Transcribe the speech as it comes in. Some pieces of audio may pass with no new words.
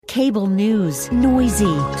Cable news,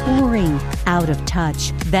 noisy, boring, out of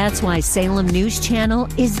touch. That's why Salem News Channel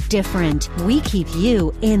is different. We keep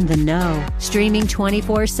you in the know. Streaming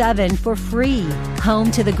 24/7 for free.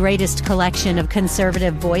 Home to the greatest collection of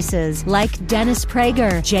conservative voices like Dennis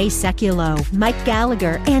Prager, Jay Sekulow, Mike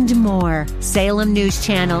Gallagher, and more. Salem News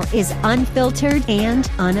Channel is unfiltered and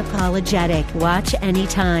unapologetic. Watch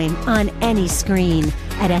anytime, on any screen,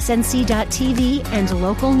 at snc.tv and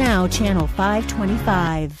Local Now Channel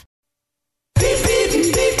 525. Beep, beep,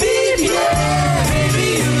 beep, beep, yeah.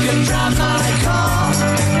 Baby, you can drive my car.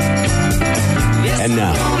 Yes, and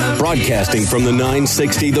now, broadcasting from the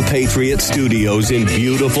 960 The Patriot Studios in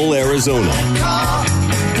beautiful Arizona,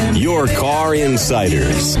 your Car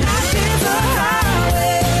Insiders.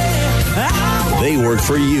 They work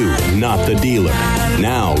for you, not the dealer.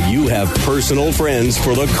 Now you have personal friends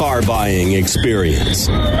for the car buying experience.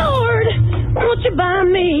 Lord, won't you buy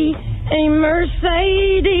me a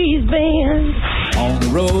Mercedes-Benz? On the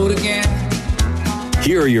road again.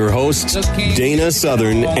 Here are your hosts, Dana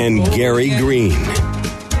Southern and Gary Green.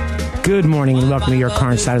 Good morning and welcome to your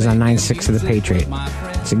Car Insiders on 960 The Patriot.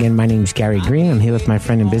 Once again, my name is Gary Green. I'm here with my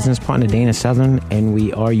friend and business partner, Dana Southern, and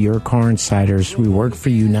we are your Car Insiders. We work for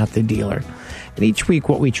you, not the dealer. And each week,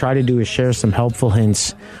 what we try to do is share some helpful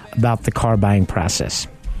hints about the car buying process.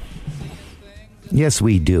 Yes,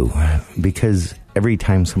 we do, because every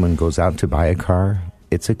time someone goes out to buy a car,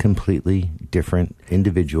 it's a completely different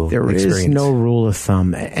individual experience. There is no rule of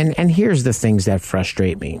thumb. And here's the things that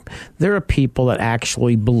frustrate me. There are people that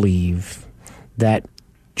actually believe that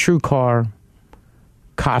TrueCar,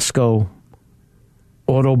 Costco,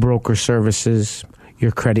 Auto Broker Services,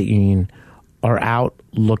 your credit union are out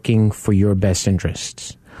looking for your best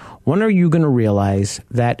interests. When are you going to realize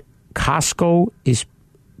that Costco is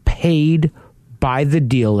paid by the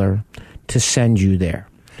dealer to send you there?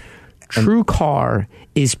 TrueCar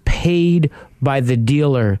is paid by the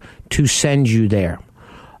dealer to send you there.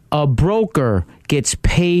 A broker gets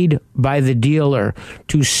paid by the dealer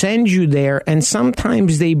to send you there, and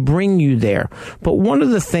sometimes they bring you there. But one of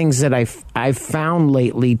the things that I've found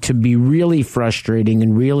lately to be really frustrating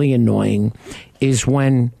and really annoying is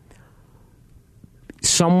when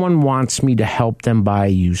someone wants me to help them buy a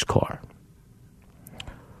used car.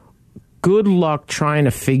 Good luck trying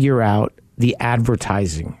to figure out the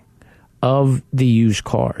advertising of the used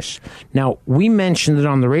cars. Now, we mentioned it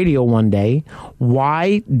on the radio one day.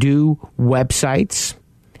 Why do websites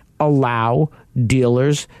allow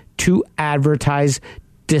dealers to advertise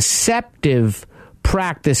deceptive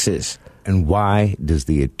practices? And why does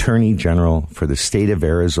the Attorney General for the state of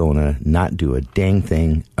Arizona not do a dang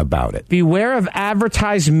thing about it? Beware of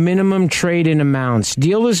advertised minimum trade-in amounts.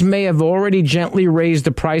 Dealers may have already gently raised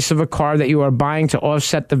the price of a car that you are buying to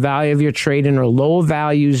offset the value of your trade-in or low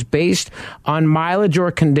values based on mileage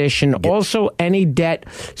or condition. Also, any debt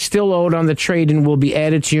still owed on the trade-in will be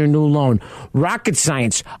added to your new loan. Rocket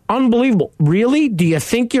science. Unbelievable. Really? Do you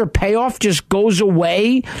think your payoff just goes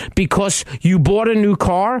away because you bought a new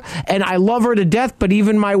car? And I love her to death, but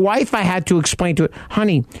even my wife, I had to explain to it,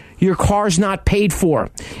 honey, your car's not paid for.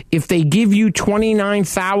 If they give you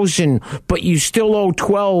 $29,000, but you still owe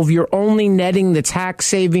 $12,000, you're only netting the tax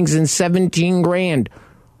savings in $17,000.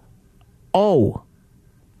 Oh,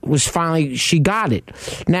 was finally, she got it.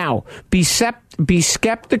 Now, be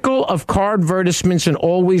skeptical of car advertisements and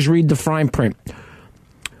always read the fine print.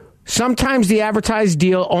 Sometimes the advertised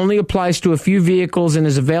deal only applies to a few vehicles and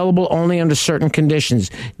is available only under certain conditions.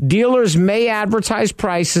 Dealers may advertise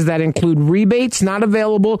prices that include rebates not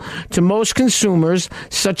available to most consumers,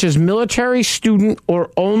 such as military, student,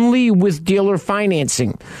 or only with dealer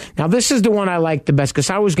financing. Now, this is the one I like the best because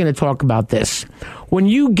I was going to talk about this. When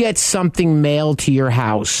you get something mailed to your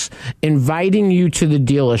house inviting you to the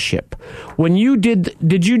dealership, when you did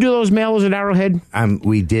you do those mailers at Arrowhead?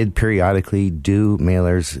 We did periodically do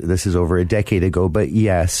mailers. This is over a decade ago, but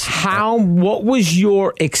yes. What was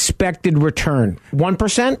your expected return?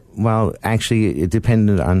 1%? Well, actually, it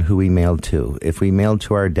depended on who we mailed to. If we mailed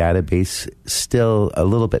to our database, still a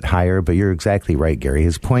little bit higher, but you're exactly right, Gary.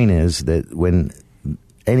 His point is that when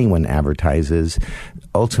anyone advertises,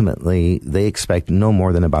 ultimately, they expect no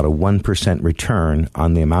more than about a 1% return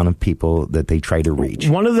on the amount of people that they try to reach.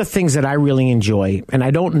 One of the things that I really enjoy, and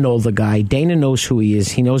I don't know the guy, Dana knows who he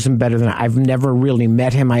is. He knows him better than I've never really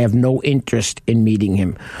met him. I have no interest in meeting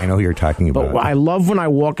him. I know who you're talking about. But I love when I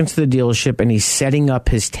walk into the dealership and he's setting up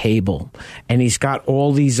his table and he's got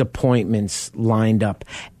all these appointments lined up.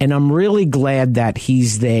 And I'm really glad that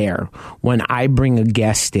he's there when I bring a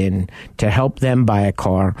guest in to help them buy a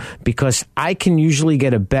car, because I can usually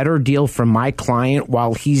get a better deal for my client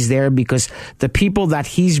while he's there, because the people that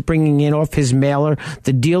he's bringing in off his mailer,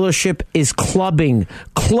 the dealership is clubbing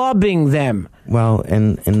them. Well,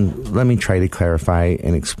 and let me try to clarify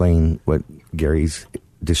and explain what Gary's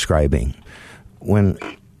describing. When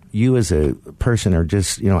you as a person are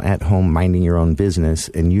just, at home minding your own business,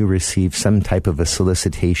 and you receive some type of a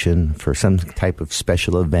solicitation for some type of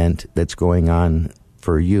special event that's going on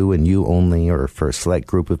for you and you only, or for a select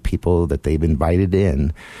group of people that they've invited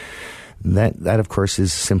in, that of course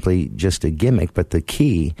is simply just a gimmick. But the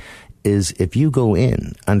key is, if you go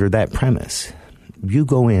in under that premise, you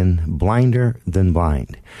go in blinder than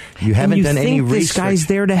blind. You haven't done any research. This guy's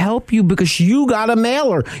there to help you because you got a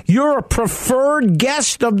mailer. You're a preferred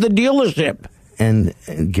guest of the dealership. And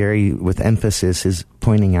Gary, with emphasis, is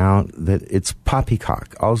pointing out that it's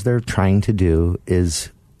poppycock. All they're trying to do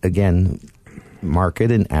is, again,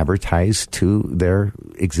 market and advertise to their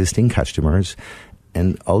existing customers.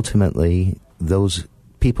 And ultimately, those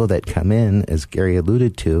people that come in, as Gary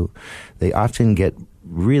alluded to, they often get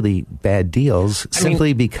really bad deals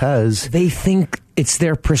because they think it's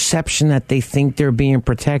their perception that they think they're being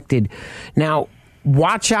protected. Now,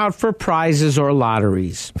 watch out for prizes or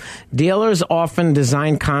lotteries. Dealers often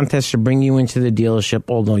design contests to bring you into the dealership.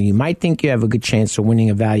 Although you might think you have a good chance of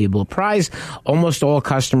winning a valuable prize, almost all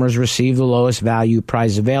customers receive the lowest value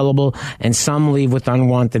prize available, and some leave with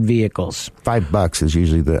unwanted vehicles. $5 is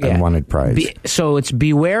usually the unwanted prize. So it's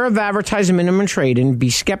beware of advertising minimum trade-in,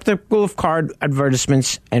 be skeptical of card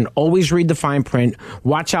advertisements, and always read the fine print.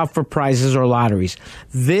 Watch out for prizes or lotteries.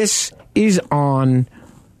 This is on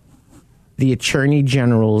the Attorney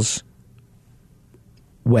General's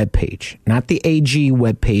webpage, not the AG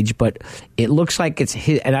webpage, but it looks like it's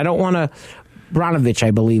his, and I don't want to, Bronovich, I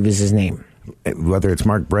believe, is his name. Whether it's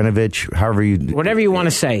Mark Brenovich, whatever you want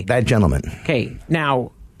to say. That gentleman. Okay,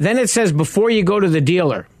 now, then it says, before you go to the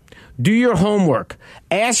dealer, do your homework.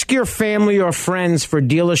 Ask your family or friends for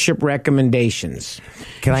dealership recommendations.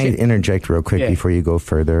 Can I interject real quick before you go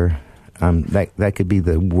further? That could be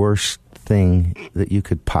the worst thing that you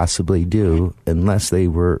could possibly do, unless they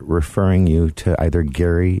were referring you to either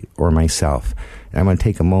Gary or myself. And I'm going to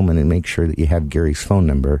take a moment and make sure that you have Gary's phone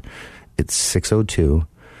number. It's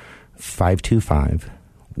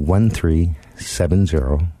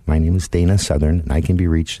 602-525-1370. My name is Dana Southern, and I can be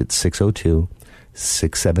reached at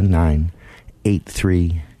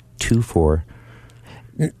 602-679-8324.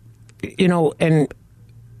 And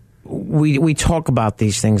we talk about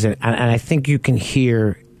these things, and I think you can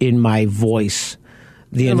hear in my voice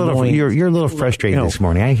you're a little frustrated this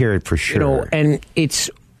morning. I hear it for sure. And it's,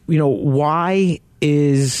 why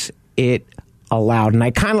is it allowed? And I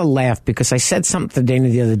kind of laughed because I said something to Dana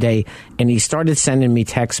the other day, and he started sending me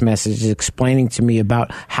text messages explaining to me about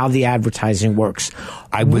how the advertising works.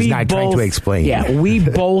 I was not trying to explain. Yeah, we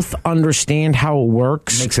both understand how it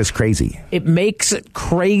works. It makes us crazy. It makes it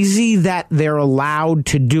crazy that they're allowed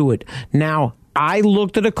to do it. Now, I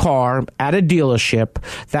looked at a car at a dealership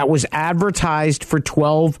that was advertised for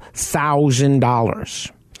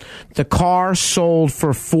 $12,000. The car sold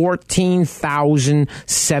for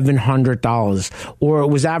 $14,700, or it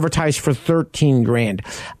was advertised for $13,000.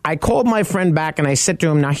 I called my friend back and I said to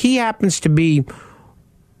him, now he happens to be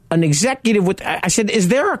an executive with, I said, is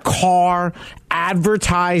there a car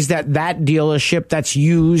advertised at that dealership that's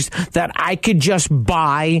used that I could just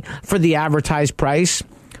buy for the advertised price?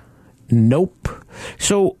 Nope.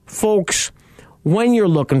 So, folks, when you're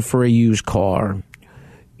looking for a used car,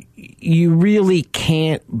 you really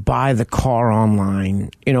can't buy the car online.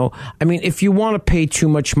 If you want to pay too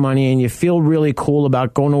much money and you feel really cool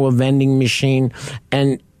about going to a vending machine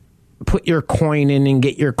and put your coin in and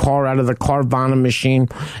get your car out of the Carvana machine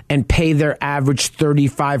and pay their average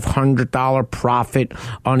 $3,500 profit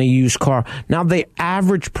on a used car. Now, the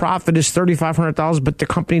average profit is $3,500, but the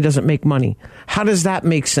company doesn't make money. How does that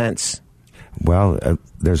make sense? Well,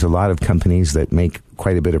 there's a lot of companies that make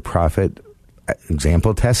quite a bit of profit.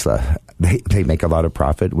 Example, Tesla. They make a lot of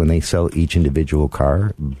profit when they sell each individual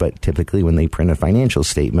car, but typically when they print a financial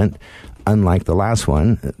statement, unlike the last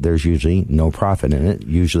one, there's usually no profit in it,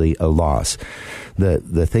 usually a loss.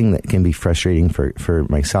 The thing that can be frustrating for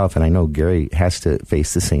myself, and I know Gary has to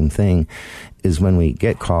face the same thing, is when we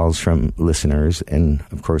get calls from listeners, and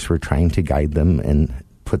of course we're trying to guide them and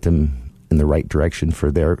put them in the right direction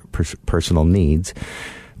for their personal needs,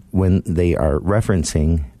 when they are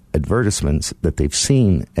referencing advertisements that they've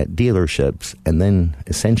seen at dealerships and then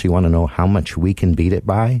essentially want to know how much we can beat it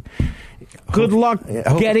by. Good luck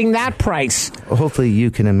getting that price. Hopefully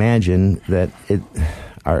you can imagine that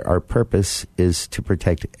our purpose is to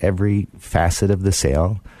protect every facet of the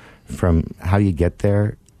sale, from how you get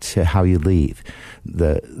there to how you leave.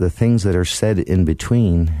 The things that are said in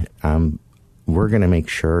between, we're going to make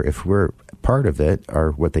sure, if we're part of it,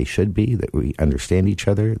 are what they should be, that we understand each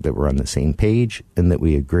other, that we're on the same page, and that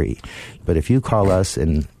we agree. But if you call us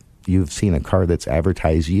and you've seen a car that's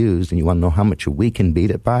advertised used and you want to know how much we can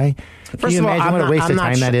beat it by, First of all, what a waste of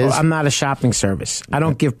time that is? I'm not a shopping service. I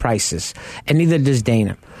don't give prices, and neither does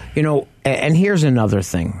Dana. You know, and here's another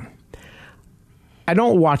thing. I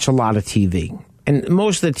don't watch a lot of TV, and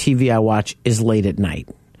most of the TV I watch is late at night.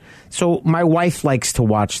 So my wife likes to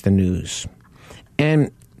watch the news.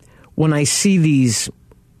 And when I see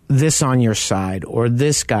this on your side, or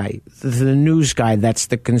this guy, the news guy that's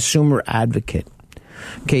the consumer advocate,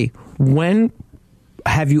 okay, when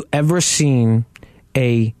have you ever seen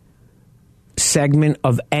a segment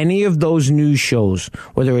of any of those news shows,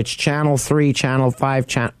 whether it's Channel 3, Channel 5,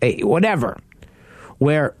 Channel 8, whatever,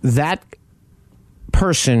 where that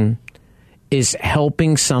person is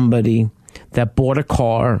helping somebody that bought a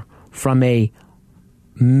car from a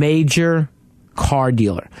major car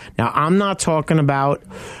dealer? Now, I'm not talking about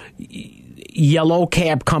yellow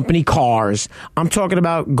cab company cars. I'm talking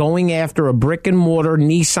about going after a brick and mortar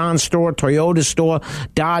Nissan store, Toyota store,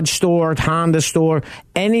 Dodge store, Honda store.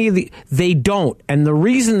 They don't. And the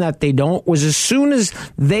reason that they don't was, as soon as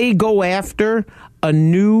they go after a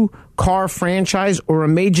new car franchise or a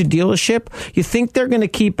major dealership, you think they're going to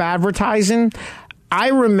keep advertising? I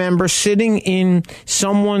remember sitting in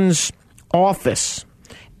someone's office,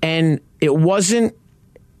 and it was a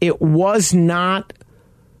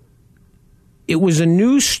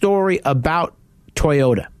news story about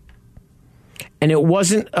Toyota. And it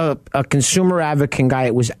wasn't a consumer advocate guy.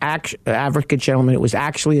 It was advocate gentleman. It was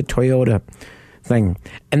actually a Toyota thing.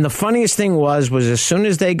 And the funniest thing was as soon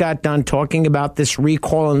as they got done talking about this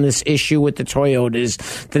recall and this issue with the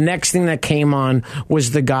Toyotas, the next thing that came on was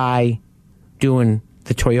the guy doing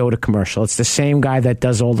the Toyota commercial. It's the same guy that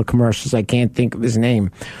does all the commercials. I can't think of his name.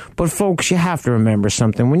 But folks, you have to remember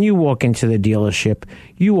something. When you walk into the dealership,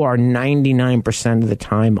 you are 99% of the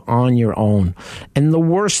time on your own. And the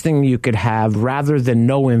worst thing you could have, rather than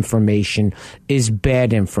no information, is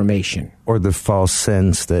bad information. Or the false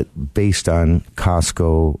sense that based on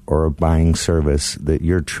Costco or a buying service that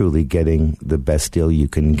you're truly getting the best deal you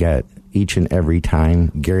can get. Each and every time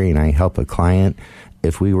Gary and I help a client,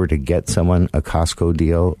 if we were to get someone a Costco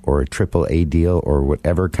deal or a AAA deal or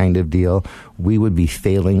whatever kind of deal, we would be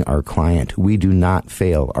failing our client. We do not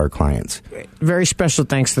fail our clients. Very special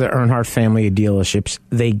thanks to the Earnhardt family of dealerships.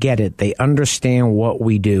 They get it. They understand what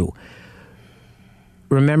we do.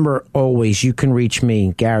 Remember, always, you can reach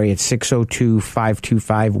me, Gary, at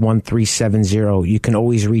 602-525-1370. You can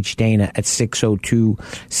always reach Dana at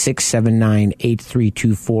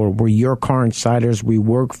 602-679-8324. We're your car insiders. We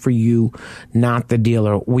work for you, not the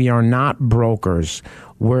dealer. We are not brokers.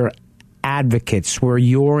 We're advocates. We're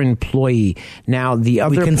your employee. Now, the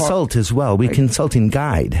other we consult as well. We consult and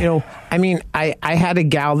guide. You know, I mean, I had a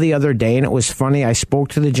gal the other day, and it was funny. I spoke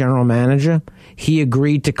to the general manager. He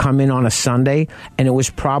agreed to come in on a Sunday, and it was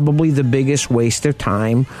probably the biggest waste of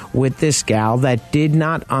time with this gal that did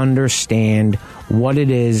not understand what it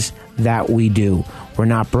is that we do. We're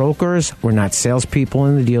not brokers. We're not salespeople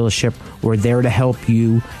in the dealership. We're there to help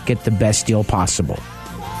you get the best deal possible.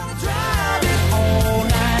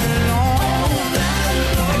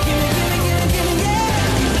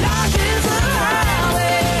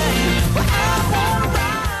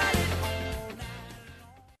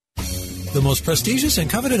 The most prestigious and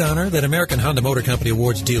coveted honor that American Honda Motor Company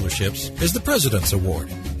awards dealerships is the President's Award.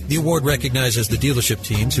 The award recognizes the dealership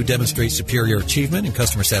teams who demonstrate superior achievement in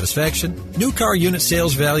customer satisfaction, new car unit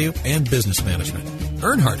sales value, and business management.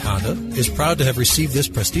 Earnhardt Honda is proud to have received this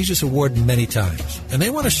prestigious award many times, and they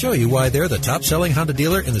want to show you why they're the top-selling Honda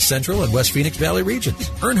dealer in the Central and West Phoenix Valley regions.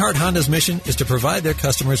 Earnhardt Honda's mission is to provide their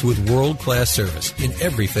customers with world-class service in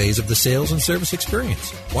every phase of the sales and service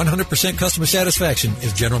experience. 100% customer satisfaction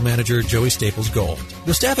is General Manager Joey Staples' goal.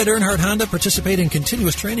 The staff at Earnhardt Honda participate in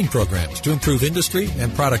continuous training programs to improve industry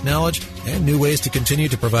and product knowledge and new ways to continue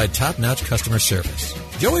to provide top-notch customer service.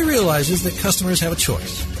 Joey realizes that customers have a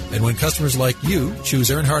choice. And when customers like you choose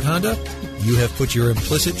Earnhardt Honda, you have put your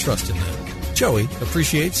implicit trust in them. Joey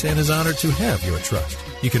appreciates and is honored to have your trust.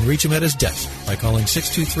 You can reach him at his desk by calling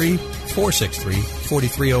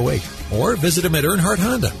 623-463-4308 or visit him at Earnhardt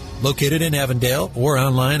Honda, located in Avondale, or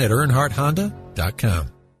online at earnhardthonda.com.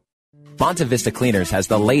 Monta Vista Cleaners has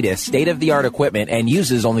the latest state-of-the-art equipment and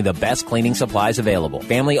uses only the best cleaning supplies available.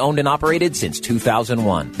 Family owned and operated since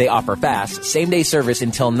 2001. They offer fast, same-day service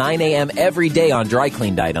until 9 a.m. every day on dry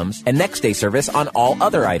cleaned items and next-day service on all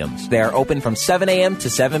other items. They are open from 7 a.m. to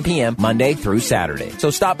 7 p.m. Monday through Saturday.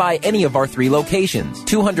 So stop by any of our 3 locations: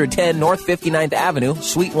 210 North 59th Avenue,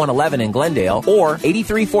 Suite 111 in Glendale, or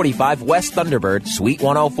 8345 West Thunderbird, Suite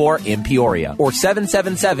 104 in Peoria, or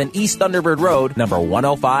 777 East Thunderbird Road, number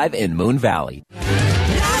 105 in Moon Valley.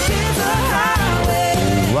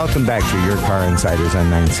 Welcome back to Your Car Insiders on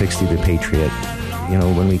 960 The Patriot. You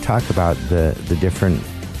know, when we talk about the different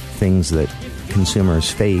things that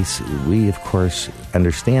consumers face, we, of course,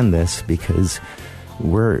 understand this because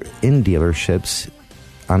we're in dealerships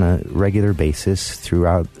on a regular basis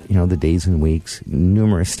throughout, the days and weeks,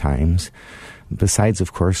 numerous times. Besides,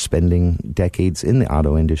 of course, spending decades in the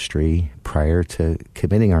auto industry prior to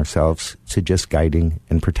committing ourselves to just guiding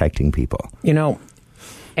and protecting people.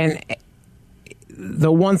 And the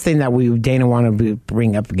one thing that Dana wanted to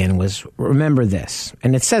bring up again was remember this.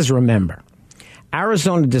 And it says remember.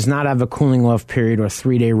 Arizona does not have a cooling off period or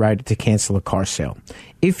 3-day right to cancel a car sale.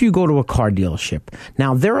 If you go to a car dealership,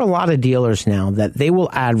 now there are a lot of dealers now that they will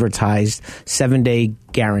advertise 7-day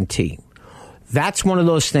guarantee. That's one of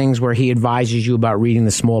those things where he advises you about reading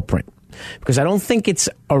the small print, because I don't think it's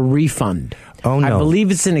a refund. Oh, no. I believe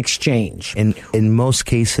it's an exchange. In most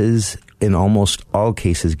cases, in almost all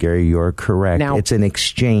cases, Gary, you're correct. Now, it's an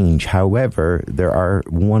exchange. However, there are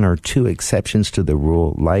 1 or 2 exceptions to the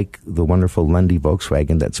rule, like the wonderful Lundy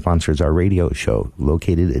Volkswagen that sponsors our radio show,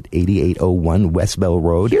 located at 8801 West Bell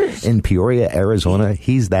Road in Peoria, Arizona.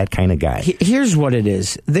 He's that kind of guy. Here's what it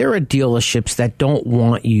is. There are dealerships that don't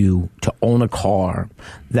want you to own a car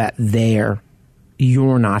that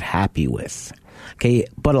you're not happy with. Okay,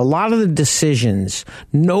 but a lot of the decisions,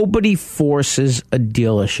 nobody forces a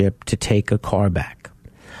dealership to take a car back.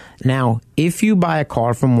 Now, if you buy a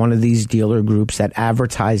car from one of these dealer groups that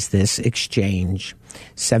advertise this exchange,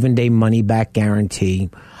 7-day money back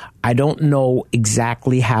guarantee, I don't know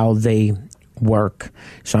exactly how they work.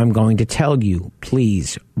 So I'm going to tell you,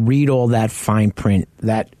 please read all that fine print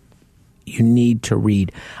that you need to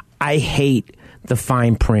read. I hate the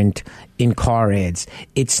fine print in car ads.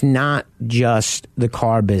 It's not just the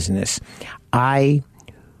car business. That's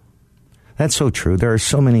so true. There are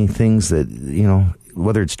so many things that,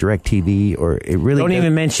 whether it's DirecTV or it really... Don't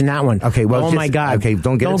even mention that one. Okay, well... my God. Okay,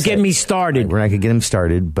 don't get me started. We're not going to get him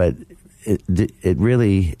started, but it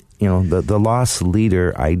really... the loss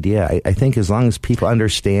leader idea, I think as long as people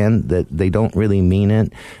understand that they don't really mean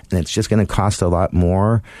it and it's just going to cost a lot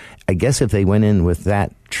more, I guess if they went in with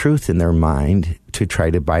that truth in their mind to try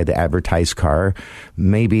to buy the advertised car,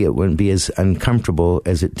 maybe it wouldn't be as uncomfortable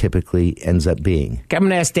as it typically ends up being. I'm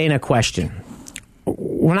going to ask Dana a question.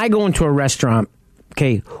 When I go into a restaurant,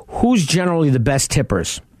 okay, who's generally the best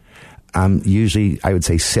tippers? Usually, I would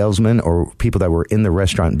say salesmen or people that were in the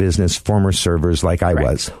restaurant business, former servers like I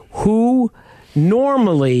was. Who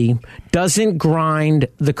normally doesn't grind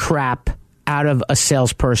the crap out of a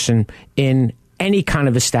salesperson in any kind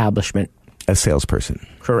of establishment? A salesperson.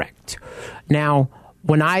 Correct. Now,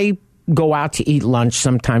 when I go out to eat lunch,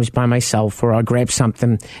 sometimes by myself, or I'll grab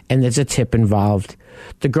something and there's a tip involved,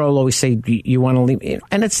 the girl will always say, you want to leave?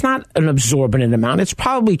 And it's not an absorbent amount. It's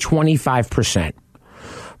probably 25%.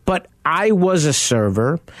 But I was a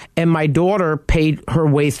server, and my daughter paid her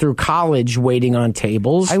way through college waiting on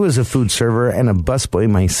tables. I was a food server and a busboy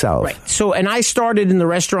myself. Right. So, and I started in the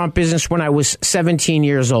restaurant business when I was 17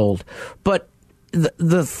 years old. But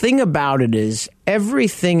the thing about it is,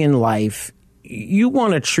 everything in life, you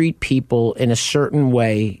want to treat people in a certain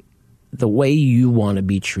way, the way you want to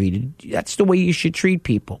be treated. That's the way you should treat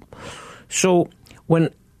people. So, when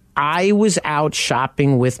I was out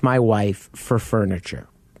shopping with my wife for furniture,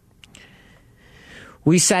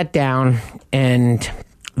 we sat down and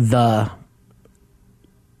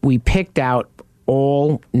we picked out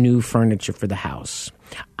all new furniture for the house.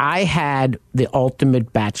 I had the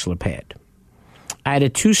ultimate bachelor pad. I had a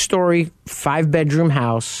 2-story, 5-bedroom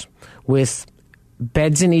house with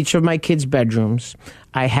beds in each of my kids' bedrooms.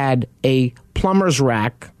 I had a plumber's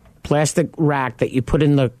rack, plastic rack that you put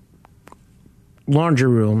in the laundry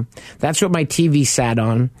room. That's what my TV sat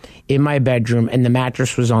on in my bedroom, and the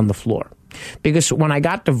mattress was on the floor. Because when I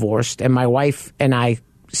got divorced and my wife and I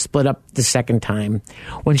split up the second time,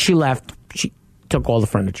 when she left, she took all the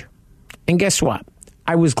furniture. And guess what?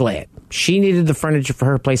 I was glad. She needed the furniture for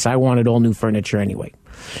her place. I wanted all new furniture anyway.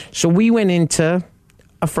 So we went into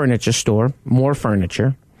a furniture store, more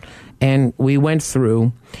furniture, and we went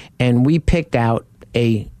through and we picked out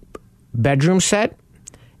a bedroom set,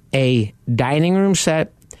 a dining room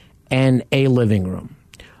set, and a living room,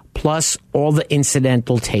 plus all the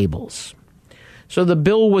incidental tables. So the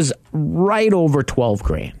bill was right over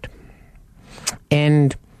 $12,000.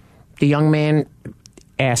 And the young man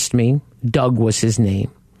asked me, Doug was his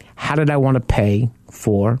name, how did I want to pay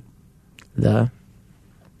for the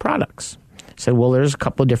products? I said, well, there's a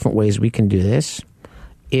couple of different ways we can do this.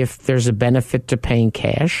 If there's a benefit to paying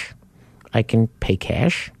cash, I can pay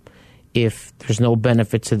cash. If there's no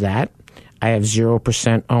benefit to that, I have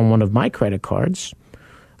 0% on one of my credit cards.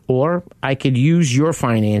 Or I could use your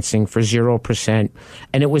financing for 0%.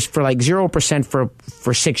 And it was for like 0%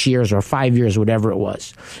 for 6 years or 5 years, whatever it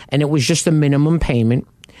was. And it was just a minimum payment.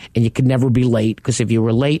 And you could never be late, because if you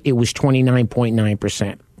were late, it was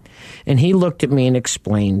 29.9%. And he looked at me and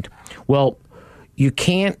explained, well, you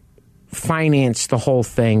can't finance the whole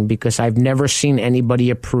thing because I've never seen anybody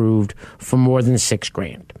approved for more than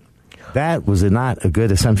 $6,000. That was not a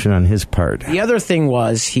good assumption on his part. The other thing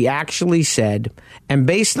was, he actually said, and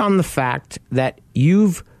based on the fact that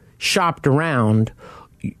you've shopped around,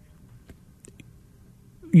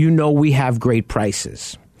 you know we have great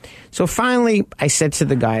prices. So finally, I said to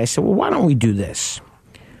the guy, I said, well, why don't we do this?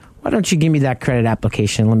 Why don't you give me that credit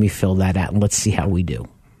application? Let me fill that out, and let's see how we do.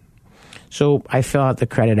 So I fill out the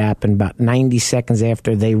credit app, and about 90 seconds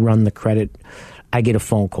after they run the credit, I get a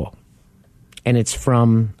phone call. And it's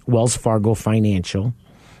from Wells Fargo Financial.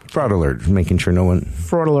 Fraud alert, making sure no one...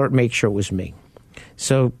 Fraud alert, make sure it was me.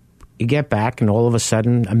 So you get back, and all of a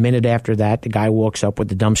sudden, a minute after that, the guy walks up with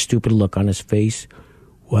the dumb, stupid look on his face.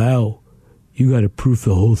 Wow, you got to proof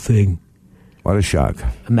the whole thing. What a shock.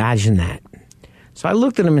 Imagine that. So I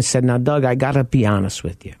looked at him and said, now, Doug, I got to be honest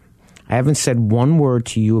with you. I haven't said one word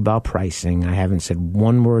to you about pricing. I haven't said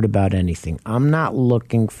one word about anything. I'm not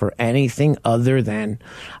looking for anything other than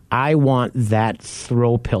I want that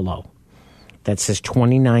throw pillow that says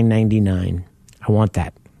 $29.99. I want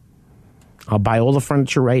that. I'll buy all the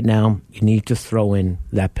furniture right now. You need to throw in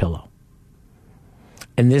that pillow.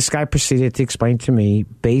 And this guy proceeded to explain to me,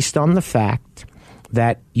 based on the fact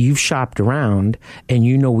that you've shopped around and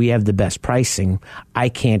you know we have the best pricing, I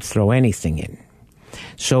can't throw anything in.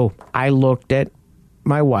 So I looked at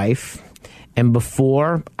my wife, and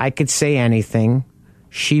before I could say anything,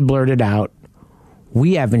 she blurted out,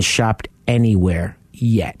 we haven't shopped anywhere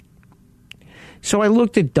yet. So I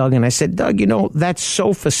looked at Doug and I said, Doug, you know, that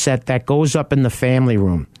sofa set that goes up in the family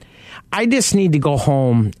room, I just need to go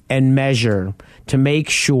home and measure to make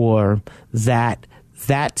sure that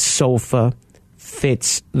that sofa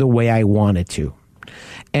fits the way I want it to.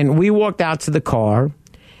 And we walked out to the car,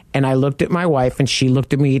 and I looked at my wife, and she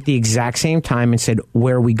looked at me at the exact same time and said,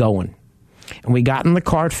 where are we going? And we got in the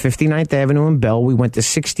car at 59th Avenue in Bell. We went to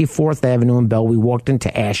 64th Avenue in Bell. We walked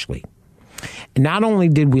into Ashley. And not only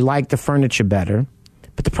did we like the furniture better,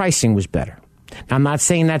 but the pricing was better. Now, I'm not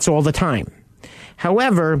saying that's all the time.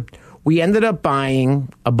 However, we ended up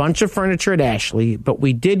buying a bunch of furniture at Ashley, but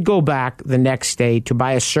we did go back the next day to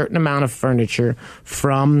buy a certain amount of furniture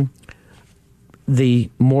from the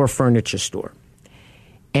More Furniture store.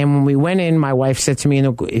 And when we went in, my wife said to me,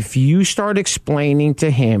 if you start explaining to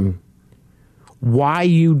him why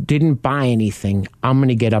you didn't buy anything, I'm going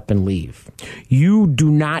to get up and leave. You do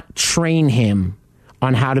not train him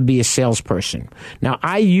on how to be a salesperson. Now,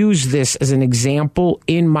 I use this as an example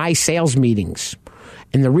in my sales meetings.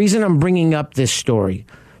 And the reason I'm bringing up this story,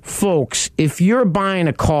 folks, if you're buying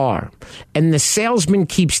a car and the salesman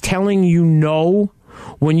keeps telling you no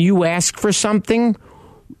when you ask for something,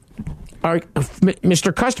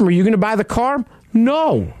 Mr. Customer, are you going to buy the car?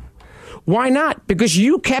 No. Why not? Because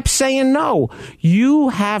you kept saying no. You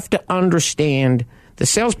have to understand the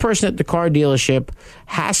salesperson at the car dealership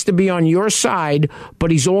has to be on your side,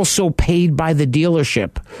 but he's also paid by the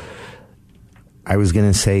dealership. I was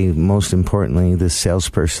going to say, most importantly, this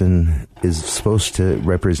salesperson is supposed to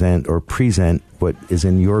represent or present what is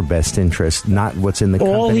in your best interest, not what's in the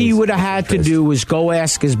company's All he would have had interest. to do was go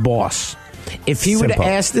ask his boss. If he would have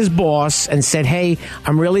asked his boss and said, hey,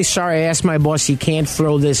 I'm really sorry, I asked my boss, he can't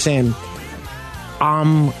throw this in,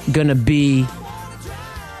 I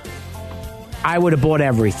would have bought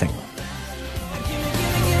everything.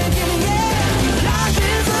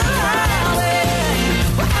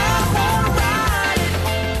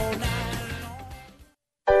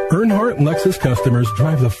 Earnhardt Lexus customers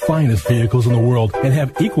drive the finest vehicles in the world and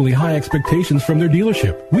have equally high expectations from their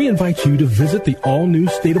dealership. We invite you to visit the all-new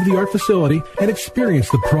state-of-the-art facility and experience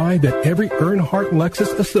the pride that every Earnhardt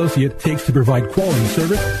Lexus associate takes to provide quality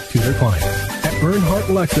service to their clients. At Earnhardt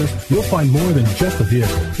Lexus, you'll find more than just a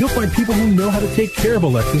vehicle. You'll find people who know how to take care of a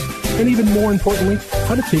Lexus, and even more importantly,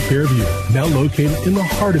 how to take care of you. Now located in the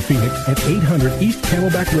heart of Phoenix at 800 East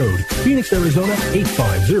Camelback Road, Phoenix, Arizona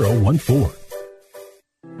 85014.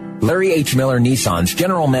 Larry H. Miller Nissan's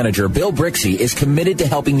General Manager Bill Brixey is committed to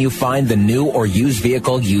helping you find the new or used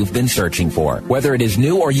vehicle you've been searching for. Whether it is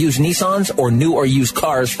new or used Nissans or new or used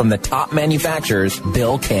cars from the top manufacturers,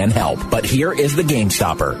 Bill can help. But here is the game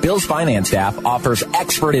stopper. Bill's finance staff offers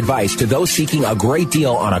expert advice to those seeking a great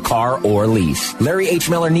deal on a car or lease. Larry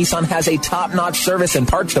H. Miller Nissan has a top-notch service and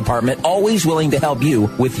parts department always willing to help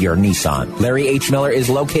you with your Nissan. Larry H. Miller is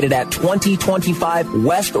located at 2025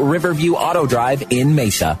 West Riverview Auto Drive in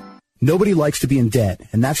Mesa. Nobody likes to be in debt,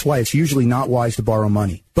 and that's why it's usually not wise to borrow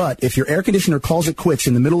money. But if your air conditioner calls it quits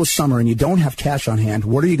in the middle of summer and you don't have cash on hand,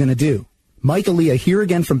 what are you going to do? Mike Aaliyah here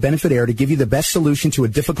again from Benefit Air to give you the best solution to a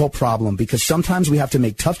difficult problem, because sometimes we have to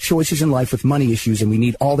make tough choices in life with money issues, and we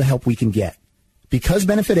need all the help we can get. Because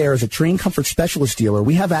Benefit Air is a trained comfort specialist dealer,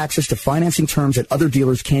 we have access to financing terms that other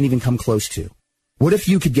dealers can't even come close to. What if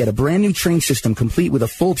you could get a brand new train system complete with a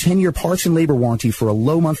full 10-year parts and labor warranty for a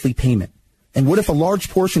low monthly payment? And what if a large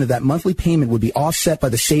portion of that monthly payment would be offset by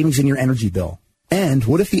the savings in your energy bill? And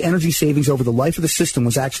what if the energy savings over the life of the system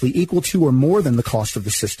was actually equal to or more than the cost of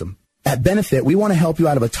the system? At Benefit, we want to help you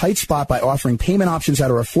out of a tight spot by offering payment options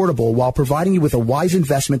that are affordable while providing you with a wise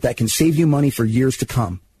investment that can save you money for years to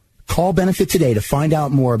come. Call Benefit today to find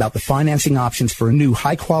out more about the financing options for a new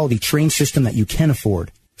high-quality train system that you can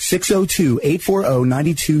afford.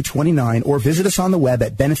 602-840-9229 or visit us on the web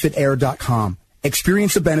at benefitair.com.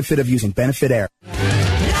 Experience the benefit of using Benefit Air.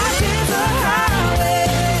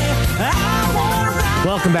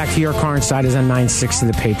 Welcome back to Your Car Insiders on 960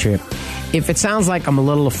 The Patriot. If it sounds like I'm a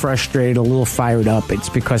little frustrated, a little fired up, it's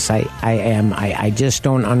because I am. I just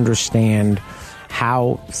don't understand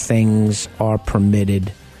how things are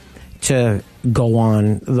permitted to go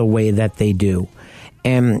on the way that they do.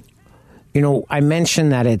 And, you know, I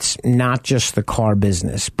mentioned that it's not just the car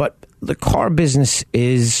business, but the car business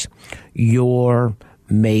is your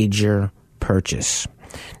major purchase.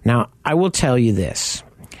 Now, I will tell you this.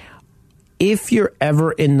 If you're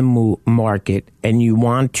ever in the market and you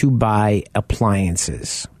want to buy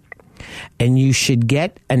appliances, and you should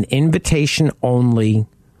get an invitation-only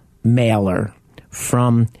mailer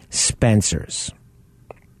from Spencer's.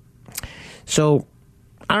 So,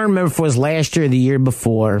 I don't remember if it was last year or the year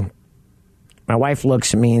before, my wife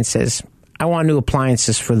looks at me and says, I want new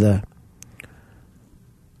appliances for the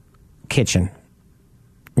kitchen.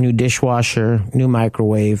 New dishwasher, new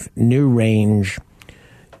microwave, new range,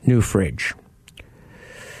 new fridge.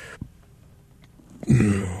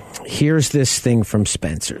 Here's this thing from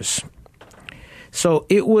Spencer's. So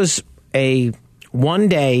it was a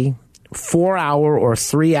 1-day, 4-hour or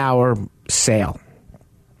 3-hour sale.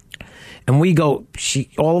 And we go,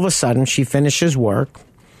 all of a sudden, she finishes work.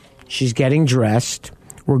 She's getting dressed.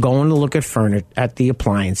 We're going to look at the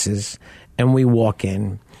appliances. And we walk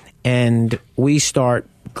in. And we start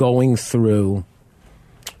going through,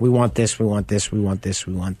 we want this, we want this, we want this,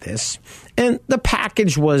 we want this. And the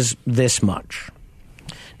package was this much.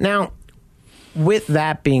 Now, with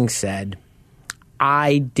that being said,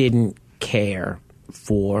 I didn't care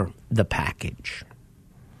for the package.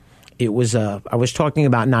 It was I was talking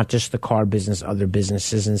about not just the car business, other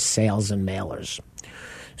businesses and sales and mailers.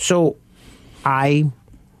 So I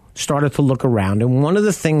started to look around, and one of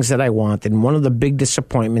the things that I wanted, and one of the big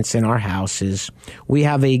disappointments in our house is we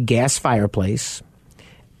have a gas fireplace,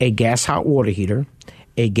 a gas hot water heater,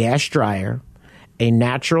 a gas dryer, a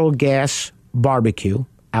natural gas barbecue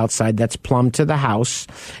outside that's plumbed to the house,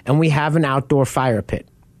 and we have an outdoor fire pit.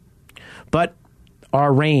 But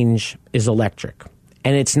our range is electric,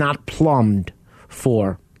 and it's not plumbed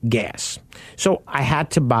for gas. So I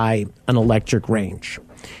had to buy an electric range.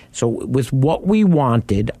 So with what we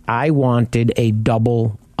wanted, I wanted a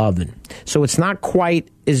double oven. So it's not quite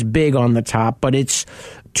as big on the top, but it's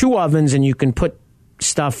 2 ovens, and you can put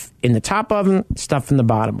stuff in the top oven, stuff in the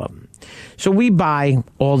bottom oven. So we buy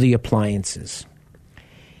all the appliances.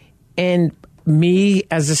 And me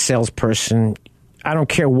as a salesperson, I don't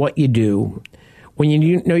care what you do. When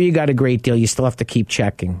you know you got a great deal, you still have to keep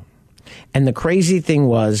checking. And the crazy thing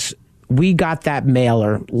was, we got that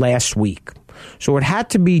mailer last week. So it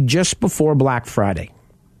had to be just before Black Friday.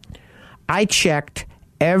 I checked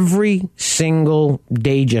every single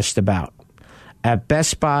day just about at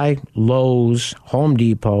Best Buy, Lowe's, Home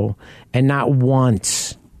Depot, and not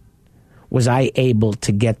once was I able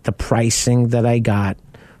to get the pricing that I got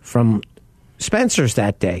from Spencer's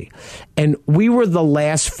that day. And we were the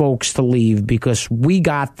last folks to leave because we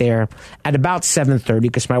got there at about 7:30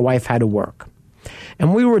 because my wife had to work.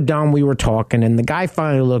 And we were done, we were talking, and the guy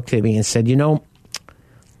finally looked at me and said, you're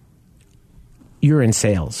in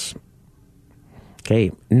sales.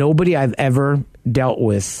 Okay, nobody I've ever dealt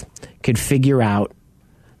with could figure out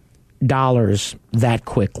dollars that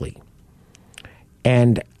quickly.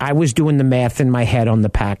 And I was doing the math in my head on the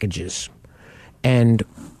packages. And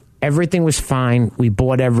everything was fine. We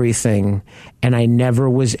bought everything. And I never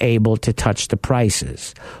was able to touch the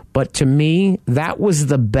prices. But to me, that was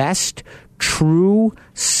the best true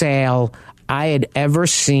sale I had ever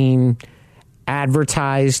seen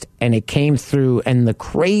advertised. And it came through. And the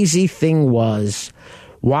crazy thing was,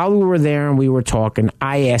 while we were there and we were talking,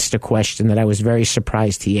 I asked a question that I was very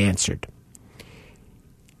surprised he answered.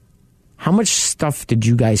 How much stuff did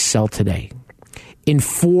you guys sell today? In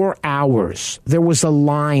 4 hours, there was a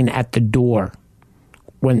line at the door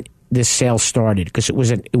when this sale started because it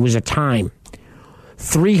was a time.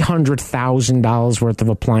 $300,000 worth of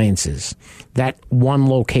appliances that one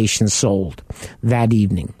location sold that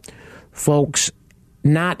evening. Folks,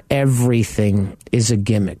 not everything is a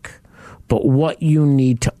gimmick, but what you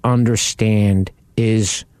need to understand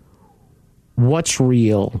is what's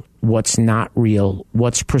real, what's not real,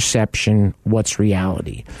 what's perception, what's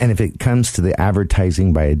reality. And if it comes to the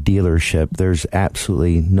advertising by a dealership, there's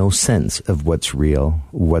absolutely no sense of what's real,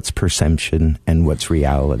 what's perception, and what's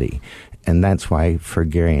reality. And that's why for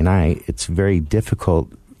Gary and I, it's very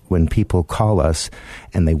difficult when people call us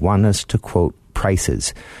and they want us to quote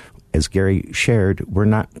prices. As Gary shared, we're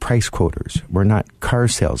not price quoters. We're not car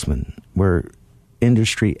salesmen. We're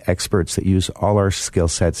industry experts that use all our skill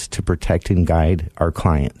sets to protect and guide our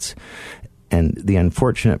clients. And the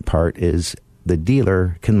unfortunate part is the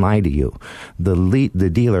dealer can lie to you.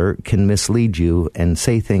 The dealer can mislead you and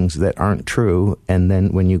say things that aren't true, and then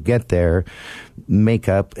when you get there, make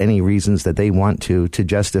up any reasons that they want to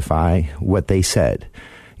justify what they said.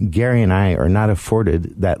 Gary and I are not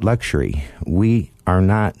afforded that luxury. We are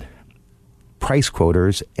not price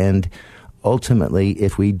quoters, and ultimately,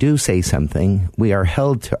 if we do say something, we are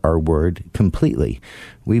held to our word completely.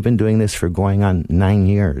 We've been doing this for going on 9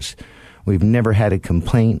 years. We've never had a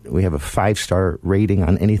complaint. We have a 5-star rating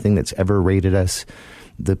on anything that's ever rated us.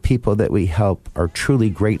 The people that we help are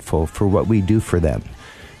truly grateful for what we do for them.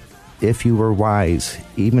 If you were wise,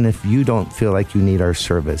 even if you don't feel like you need our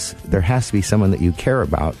service, there has to be someone that you care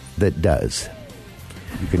about that does.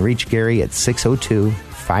 You can reach Gary at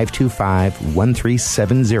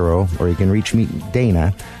 602-525-1370, or you can reach me,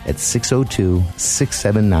 Dana, at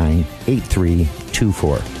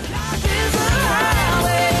 602-679-8324.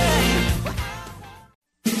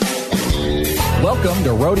 Welcome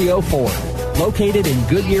to Rodeo Ford, located in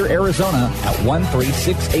Goodyear, Arizona at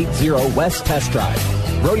 13680 West Test Drive.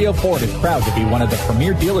 Rodeo Ford is proud to be one of the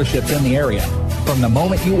premier dealerships in the area. From the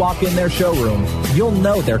moment you walk in their showroom, you'll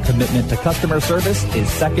know their commitment to customer service is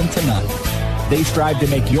second to none. They strive to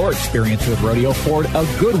make your experience with Rodeo Ford a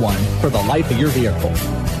good one for the life of your vehicle.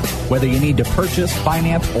 Whether you need to purchase,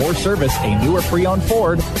 finance, or service a new or pre-owned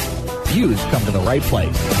Ford, you've come to the right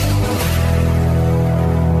place.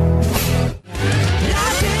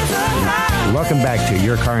 Welcome back to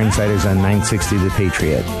Your Car Insiders on 960 The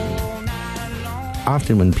Patriot.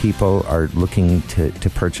 Often when people are looking to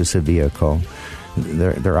purchase a vehicle,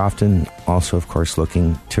 they're often also, of course,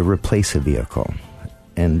 looking to replace a vehicle.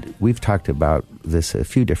 And we've talked about this a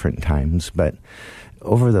few different times, but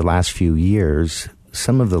over the last few years,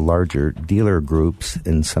 some of the larger dealer groups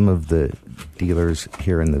and some of the dealers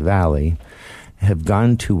here in the Valley have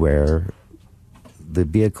gone to where the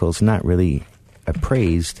vehicle's not really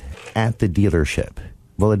appraised at the dealership.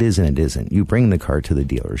 Well, it is and it isn't. You bring the car to the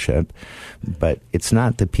dealership, but it's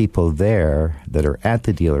not the people there that are at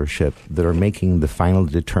the dealership that are making the final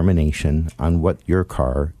determination on what your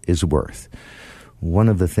car is worth. One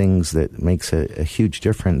of the things that makes a huge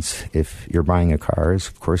difference if you're buying a car is,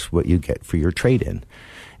 of course, what you get for your trade-in.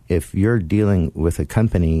 If you're dealing with a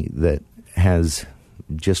company that has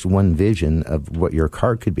just one vision of what your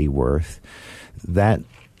car could be worth, that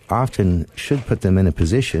often should put them in a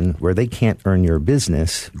position where they can't earn your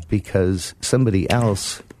business because somebody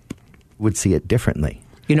else would see it differently.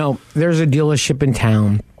 You know, there's a dealership in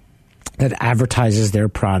town that advertises their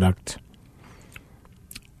product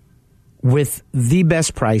with the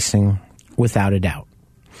best pricing, without a doubt.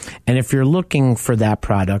 And if you're looking for that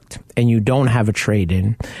product and you don't have a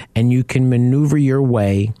trade-in and you can maneuver your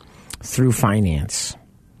way through finance,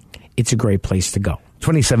 it's a great place to go.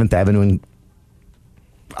 27th Avenue and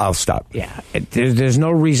I'll stop. Yeah, there's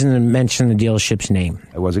no reason to mention the dealership's name.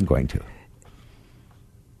 I wasn't going to.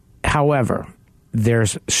 However, their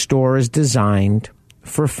store is designed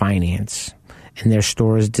for finance, and their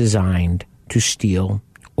store is designed to steal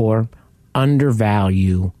or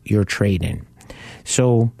undervalue your trade-in.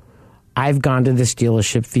 So I've gone to this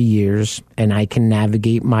dealership for years, and I can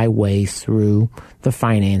navigate my way through the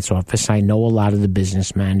finance office. I know a lot of the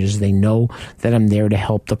business managers. They know that I'm there to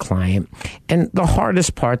help the client. And the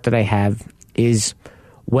hardest part that I have is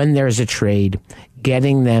when there's a trade,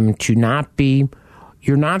 getting them to not be,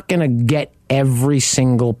 you're not going to get every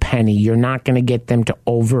single penny. You're not going to get them to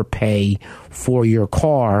overpay for your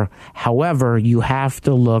car. However, you have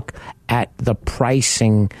to look at the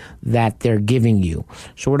pricing that they're giving you.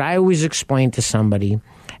 So what I always explain to somebody,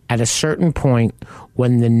 at a certain point,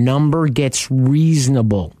 when the number gets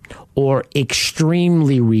reasonable or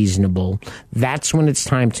extremely reasonable, that's when it's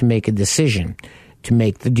time to make a decision to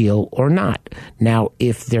make the deal or not. Now,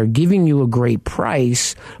 if they're giving you a great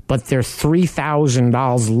price, but they're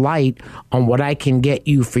 $3,000 light on what I can get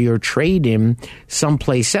you for your trade-in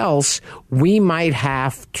someplace else, we might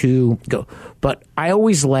have to go. But I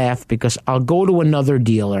always laugh because I'll go to another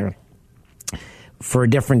dealer for a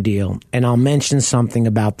different deal, and I'll mention something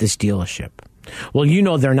about this dealership. Well, you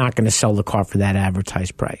know they're not going to sell the car for that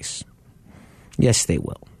advertised price. Yes, they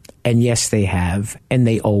will. And yes, they have, and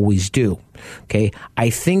they always do. Okay,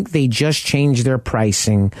 I think they just changed their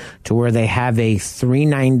pricing to where they have a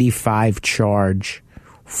 $395 charge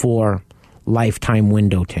for lifetime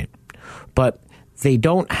window tint, but they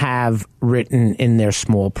don't have written in their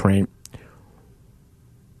small print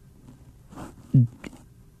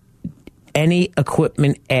any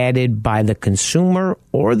equipment added by the consumer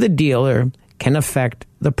or the dealer can affect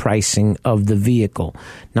the pricing of the vehicle.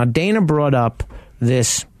 Now, Dana brought up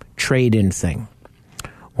this trade-in thing,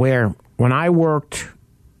 where when I worked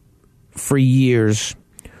for years,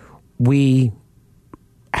 we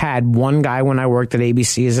had one guy when I worked at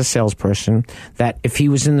ABC as a salesperson that if he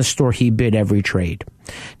was in the store, he bid every trade.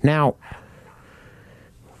 Now,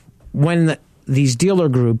 when these dealer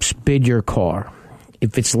groups bid your car,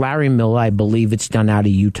 if it's Larry Miller, I believe it's done out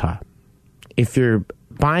of Utah. If you're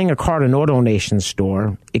buying a car at an AutoNation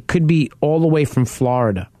store, it could be all the way from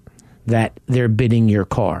Florida that they're bidding your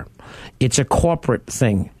car. It's a corporate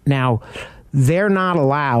thing. Now, they're not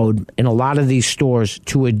allowed in a lot of these stores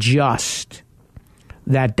to adjust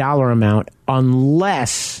that dollar amount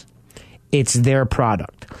unless it's their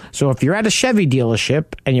product. So if you're at a Chevy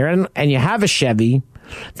dealership and you have a Chevy,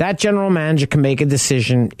 that general manager can make a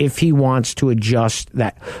decision if he wants to adjust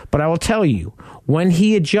that. But I will tell you, when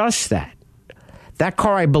he adjusts that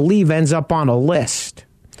car, I believe, ends up on a list.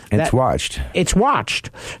 It's watched. It's watched.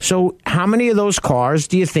 So how many of those cars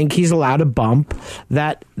do you think he's allowed to bump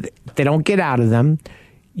that they don't get out of them?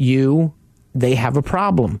 They have a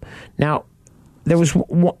problem. Now, there was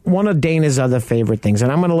one of Dana's other favorite things,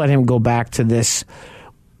 and I'm going to let him go back to this.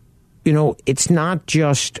 You know, it's not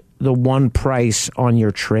just the one price on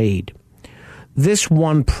your trade. This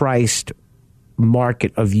one priced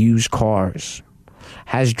market of used cars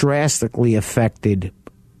has drastically affected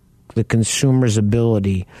the consumer's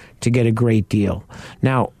ability to get a great deal.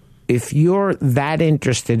 Now, if you're that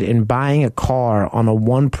interested in buying a car on a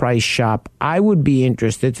one-price shop, I would be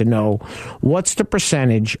interested to know what's the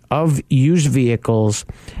percentage of used vehicles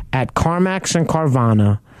at CarMax and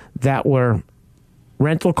Carvana that were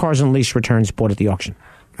rental cars and lease returns bought at the auction.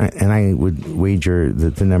 And I would wager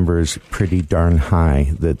that the number is pretty darn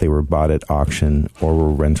high that they were bought at auction or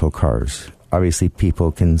were rental cars. Obviously,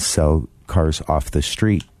 people can sell cars off the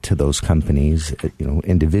street to those companies,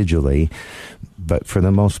 individually. But for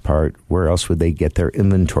the most part, where else would they get their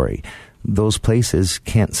inventory? Those places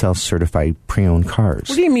can't sell certified pre-owned cars.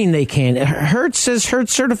 What do you mean they can't? Hertz says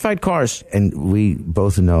Hertz certified cars. And we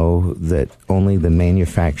both know that only the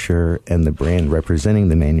manufacturer and the brand representing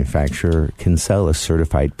the manufacturer can sell a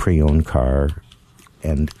certified pre-owned car.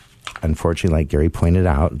 And unfortunately, like Gary pointed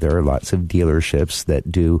out, there are lots of dealerships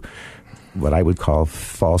that do what I would call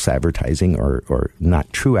false advertising or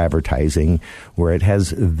not true advertising, where it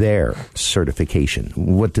has their certification.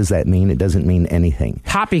 What does that mean? It doesn't mean anything.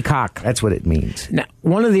 Poppycock. That's what it means. Now,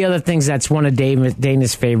 one of the other things that's one of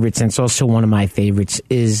Dana's favorites, and it's also one of my favorites,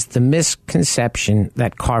 is the misconception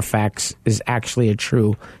that Carfax is actually a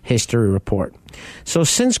true history report. So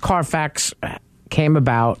since Carfax came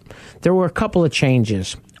about, there were a couple of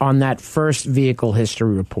changes on that first vehicle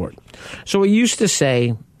history report. So it used to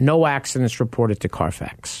say no accidents reported to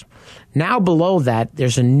Carfax. Now below that,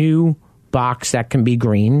 there's a new box that can be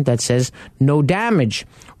green that says no damage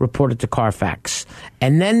reported to Carfax.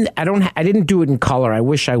 And then I didn't do it in color. I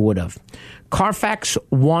wish I would have. Carfax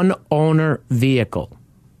one owner vehicle.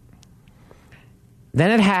 Then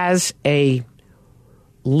it has a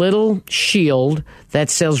little shield that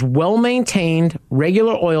says well-maintained,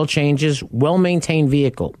 regular oil changes, well-maintained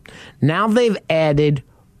vehicle. Now they've added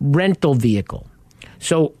rental vehicle.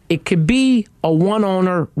 So it could be a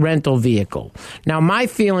one-owner rental vehicle. Now, my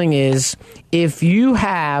feeling is if you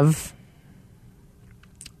have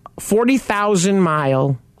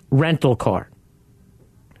 40,000-mile rental car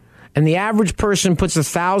and the average person puts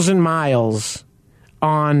 1,000 miles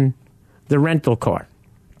on the rental car,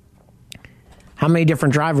 how many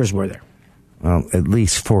different drivers were there? Well, at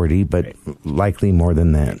least 40, but likely more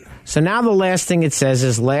than that. So now the last thing it says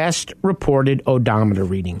is last reported odometer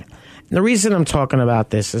reading. And the reason I'm talking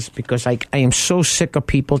about this is because I am so sick of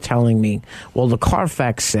people telling me, well, the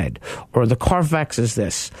Carfax said, or the Carfax is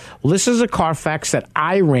this. Well, this is a Carfax that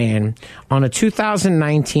I ran on a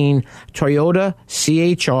 2019 Toyota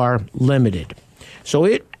CHR Limited. So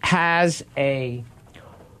it has a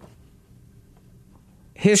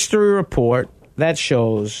history report that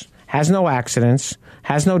shows has no accidents,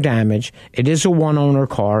 has no damage. It is a one-owner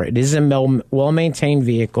car. It is a well-maintained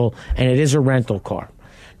vehicle, and it is a rental car.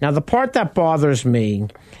 Now, the part that bothers me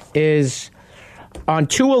is on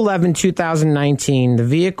 2/11/2019, the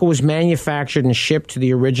vehicle was manufactured and shipped to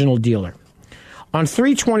the original dealer. On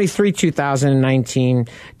 3/23/2019,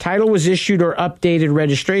 title was issued or updated,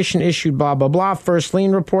 registration issued, blah, blah, blah. First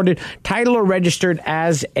lien reported, title or registered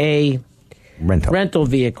as a rental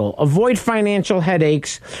vehicle. Avoid financial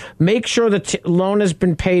headaches. Make sure the loan has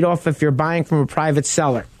been paid off if you're buying from a private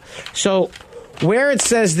seller. So where it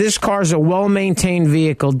says this car is a well-maintained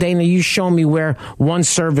vehicle, Dana, you show me where one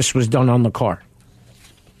service was done on the car.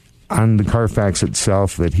 On the Carfax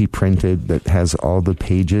itself that he printed that has all the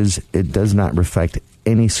pages, it does not reflect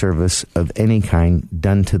any service of any kind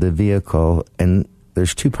done to the vehicle. And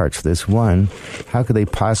there's two parts to this. One, how could they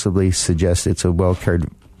possibly suggest it's a well-cared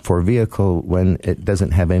for vehicle when it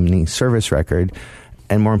doesn't have any service record?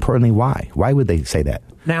 And more importantly, why? Why would they say that?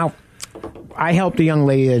 Now, I helped a young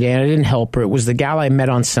lady today, and I didn't help her. It was the gal I met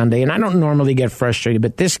on Sunday, and I don't normally get frustrated,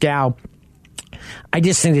 but this gal, I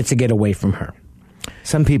just needed to get away from her.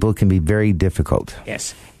 Some people can be very difficult.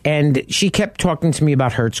 Yes. And she kept talking to me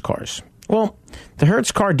about Hertz cars. Well, the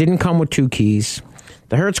Hertz car didn't come with 2 keys.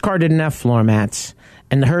 The Hertz car didn't have floor mats.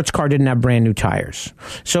 And the Hertz car didn't have brand new tires.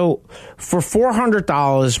 So for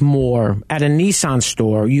 $400 more at a Nissan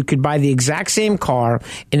store, you could buy the exact same car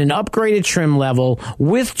in an upgraded trim level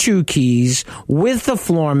with 2 keys, with the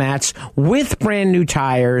floor mats, with brand new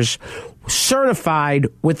tires, certified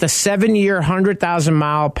with a 7-year,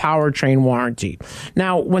 100,000-mile powertrain warranty.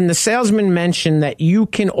 Now, when the salesman mentioned that you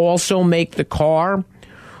can also make the car,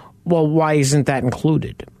 well, why isn't that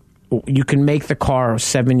included? You can make the car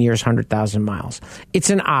 7 years, 100,000 miles. It's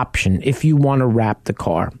an option if you want to wrap the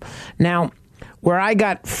car. Now, where I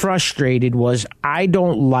got frustrated was I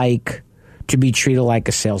don't like to be treated like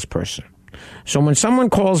a salesperson. So when someone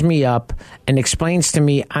calls me up and explains to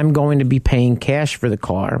me I'm going to be paying cash for the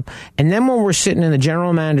car, and then when we're sitting in the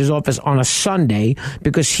general manager's office on a Sunday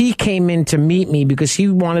because he came in to meet me because he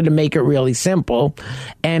wanted to make it really simple,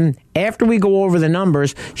 and after we go over the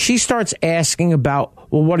numbers, she starts asking about,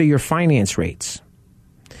 well, what are your finance rates?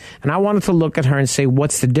 And I wanted to look at her and say,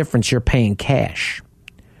 what's the difference? You're paying cash.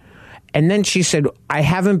 And then she said, I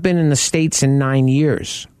haven't been in the States in 9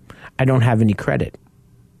 years. I don't have any credit.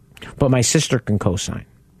 But my sister can co-sign.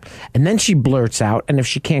 And then she blurts out, and if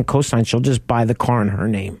she can't co-sign, she'll just buy the car in her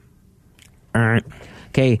name. All right.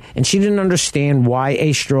 Okay. And she didn't understand why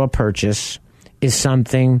a straw purchase is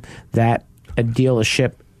something that a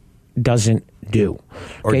dealership doesn't do.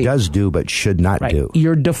 Okay? Or does do, but should not do.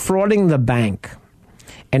 You're defrauding the bank.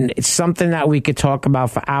 And it's something that we could talk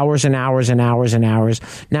about for hours and hours and hours and hours.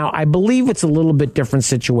 Now, I believe it's a little bit different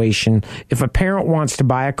situation if a parent wants to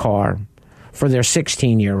buy a car for their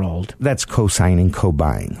 16-year-old. That's co-signing,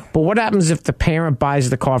 co-buying. But what happens if the parent buys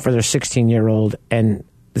the car for their 16-year-old and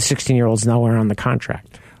the 16-year-old's nowhere on the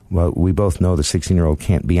contract? Well, we both know the 16-year-old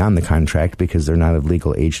can't be on the contract because they're not of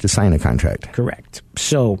legal age to sign a contract. Correct.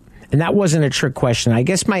 So, and that wasn't a trick question. I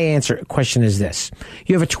guess my question is this.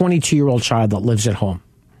 You have a 22-year-old child that lives at home.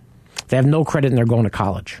 They have no credit and they're going to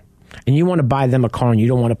college. And you want to buy them a car and you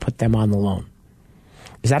don't want to put them on the loan.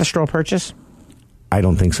 Is that a straw purchase? I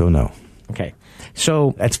don't think so, no. Okay.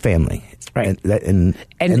 So that's family. Right. And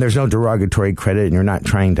there's no derogatory credit, and you're not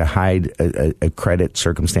trying to hide a credit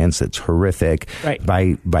circumstance that's horrific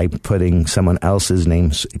by putting someone else's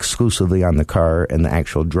name exclusively on the car, and the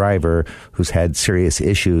actual driver who's had serious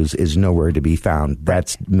issues is nowhere to be found.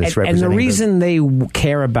 That's misrepresenting. And the reason they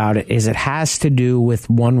care about it is it has to do with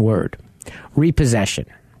one word: repossession.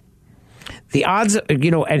 The odds,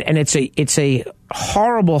 and it's a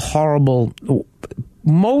horrible.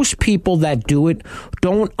 Most people that do it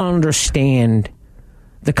don't understand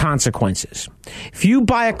the consequences. If you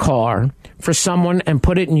buy a car for someone and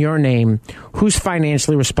put it in your name, who's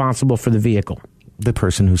financially responsible for the vehicle? The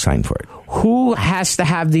person who signed for it. Who has to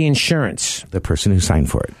have the insurance? The person who signed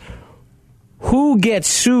for it. Who gets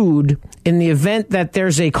sued in the event that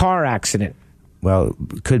there's a car accident? Well,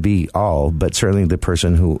 could be all, but certainly the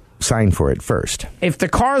person who signed for it first. If the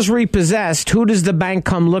car's repossessed, who does the bank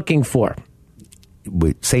come looking for?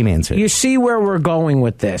 Same answer. You see where we're going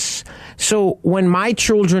with this. So when my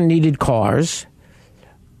children needed cars,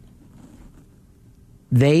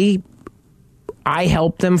 I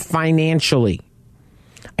helped them financially.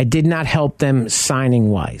 I did not help them signing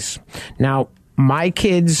wise. Now, my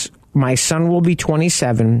kids, my son will be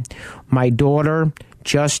 27. My daughter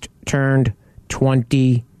just turned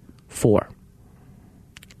 24.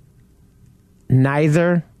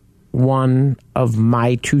 Neither one of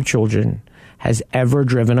my two children has ever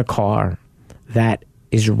driven a car that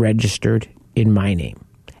is registered in my name.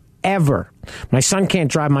 Ever. My son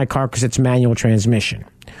can't drive my car because it's manual transmission.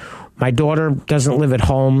 My daughter doesn't live at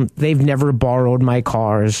home. They've never borrowed my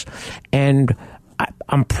cars. And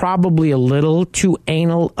I'm probably a little too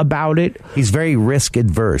anal about it. He's very risk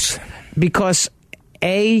adverse. Because,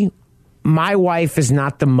 my wife is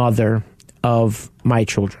not the mother of my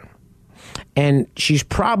children. And she's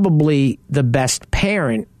probably the best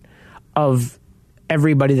parent of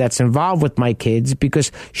everybody that's involved with my kids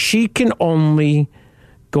because she can only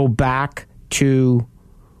go back to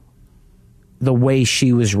the way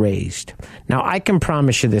she was raised. Now, I can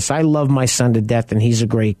promise you this. I love my son to death, and he's a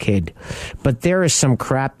great kid. But there is some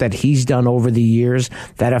crap that he's done over the years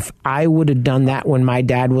that if I would have done that when my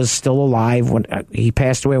dad was still alive, when he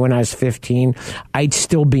passed away when I was 15, I'd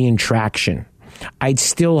still be in traction. I'd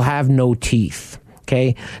still have no teeth.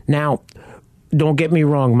 Okay? Now, don't get me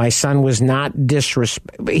wrong. My son was not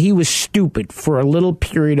disrespectful. He was stupid for a little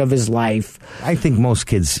period of his life. I think most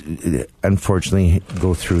kids, unfortunately,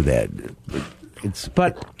 go through that.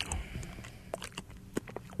 But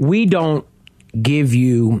we don't give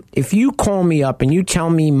you... If you call me up and you tell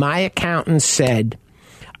me my accountant said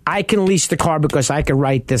I can lease the car because I can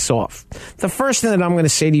write this off, the first thing that I'm going to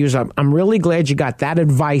say to you is I'm really glad you got that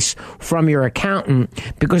advice from your accountant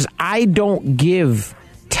because I don't give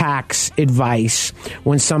tax advice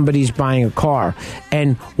when somebody's buying a car.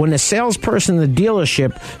 And when a salesperson in the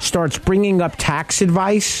dealership starts bringing up tax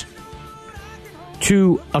advice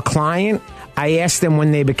to a client, I ask them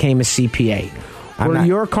when they became a CPA. We're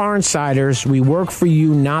your car insiders. We work for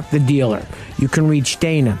you, not the dealer. You can reach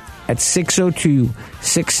Dana at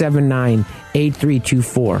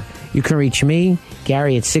 602-679-8324. You can reach me,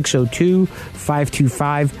 Gary, at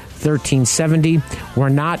 602-525-1370. We're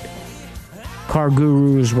not car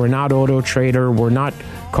gurus. We're not Auto Trader. We're not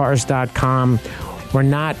Cars.com. We're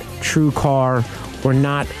not True Car. We're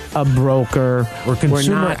not a broker. We're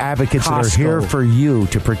consumer advocates that are here for you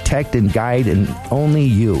to protect and guide, and only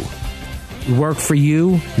you. We work for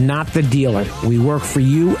you, not the dealer. We work for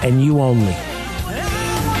you and you only.